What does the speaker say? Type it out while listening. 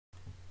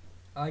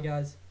Hi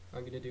guys,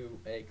 I'm going to do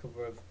a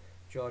cover of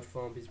George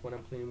Formby's When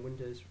I'm Cleaning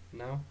Windows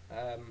now.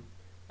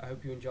 I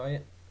hope you enjoy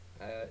it.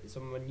 It's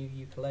on my new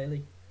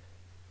ukulele.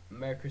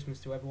 Merry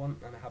Christmas to everyone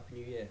and a Happy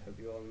New Year. Hope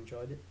you all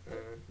enjoyed it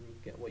and you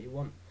get what you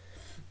want.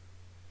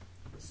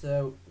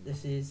 So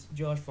this is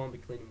George Formby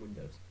cleaning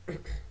windows.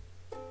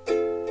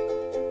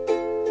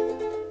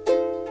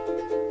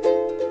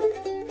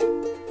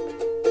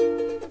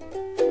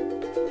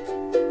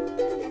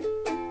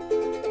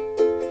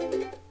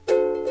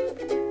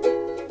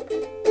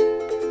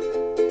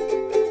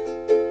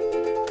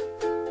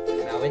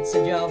 It's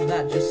a job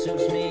that just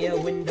suits me, a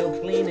window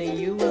cleaner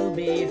you will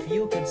be. If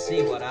you could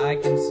see what I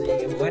can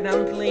see when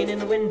I'm cleaning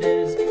the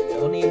windows.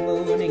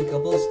 Honeymooning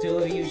couples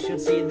too, you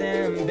should see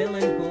them Bill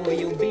and cool.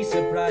 You'll be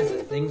surprised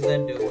at things they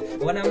do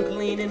when I'm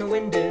cleaning the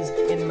windows.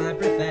 In my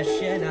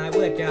profession I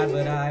work hard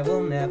but I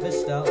will never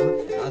stop.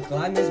 I'll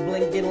climb this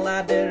blinking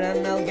ladder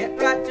and I'll get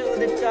right to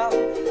the top.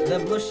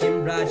 The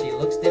blushing bride, she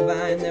looks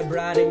divine. The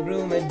bride and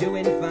groom are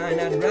doing fine.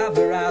 I'd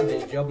rather have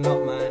this job,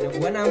 not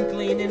mine, when I'm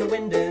cleaning the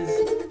windows.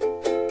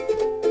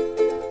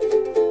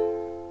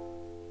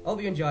 Hope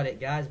you enjoyed it,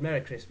 guys.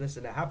 Merry Christmas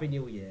and a Happy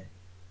New Year.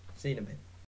 See you in a bit.